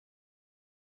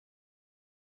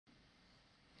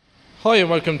Hi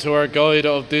and welcome to our guide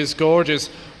of this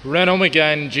gorgeous Renault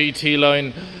Megane GT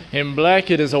line in black.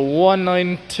 It is a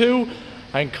 192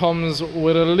 and comes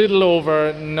with a little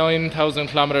over 9,000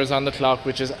 kilometers on the clock,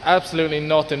 which is absolutely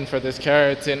nothing for this car.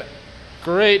 It's in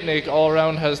great nick all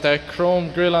around, has that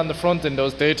chrome grille on the front and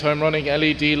those daytime running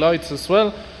LED lights as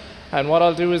well. And what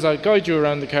I'll do is I'll guide you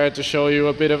around the car to show you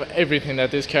a bit of everything that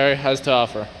this car has to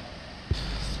offer.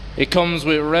 It comes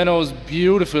with Renault's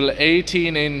beautiful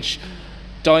 18-inch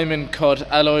diamond cut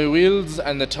alloy wheels,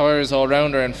 and the tyres all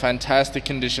round are in fantastic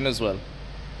condition as well.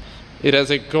 It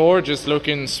has a gorgeous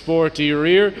looking sporty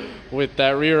rear with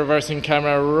that rear reversing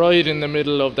camera right in the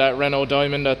middle of that Renault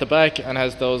diamond at the back, and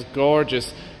has those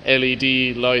gorgeous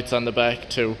LED lights on the back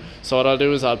too. So what I'll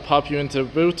do is I'll pop you into the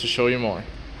boot to show you more.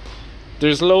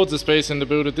 There's loads of space in the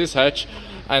boot of this hatch,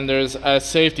 and there's a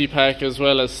safety pack as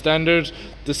well as standard.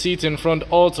 The seats in front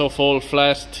also fold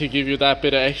flat to give you that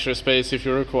bit of extra space if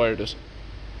you required it.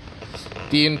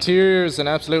 The interior is an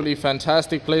absolutely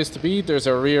fantastic place to be. There's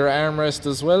a rear armrest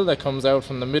as well that comes out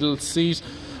from the middle seat,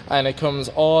 and it comes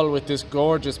all with this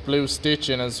gorgeous blue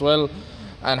stitching as well,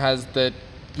 and has the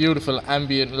beautiful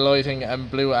ambient lighting and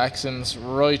blue accents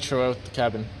right throughout the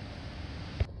cabin.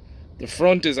 The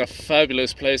front is a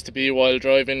fabulous place to be while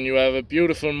driving. You have a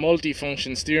beautiful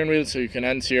multi-function steering wheel, so you can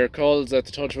answer your calls at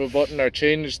the touch of a button or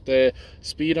change the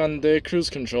speed on the cruise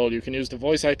control. You can use the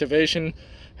voice activation,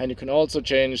 and you can also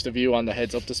change the view on the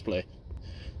heads-up display.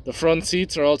 The front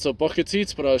seats are also bucket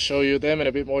seats, but I'll show you them in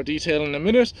a bit more detail in a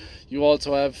minute. You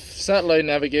also have satellite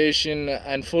navigation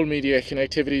and full media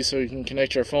connectivity, so you can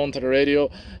connect your phone to the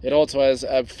radio. It also has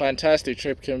a fantastic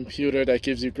trip computer that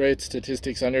gives you great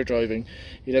statistics on your driving.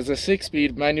 It has a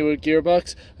 6-speed manual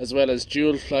gearbox as well as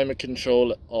dual climate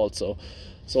control also.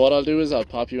 So what I'll do is I'll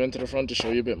pop you into the front to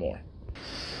show you a bit more.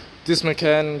 This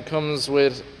Megane comes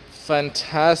with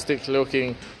fantastic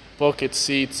looking bucket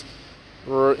seats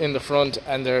in the front,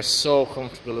 and they're so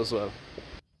comfortable as well.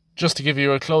 Just to give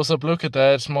you a close-up look at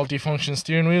that multi-function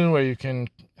steering wheel where you can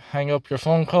hang up your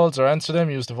phone calls or answer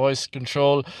them, use the voice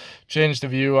control, change the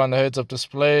view on the heads-up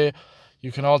display.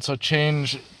 You can also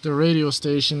change the radio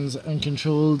stations and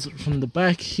controls from the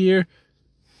back here,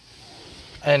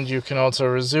 and you can also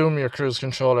resume your cruise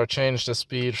control or change the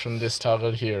speed from this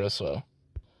toggle here as well.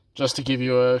 Just to give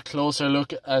you a closer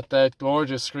look at that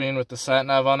gorgeous screen with the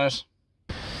sat-nav on it.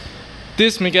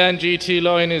 This Megane GT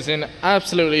line is in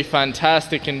absolutely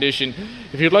fantastic condition.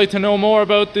 If you'd like to know more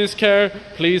about this car,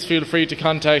 please feel free to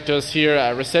contact us here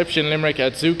at reception Limerick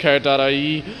at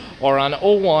ZuCar.ie or on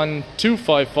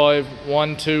 01255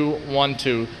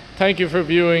 1212. Thank you for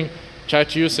viewing. Chat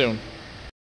to you soon.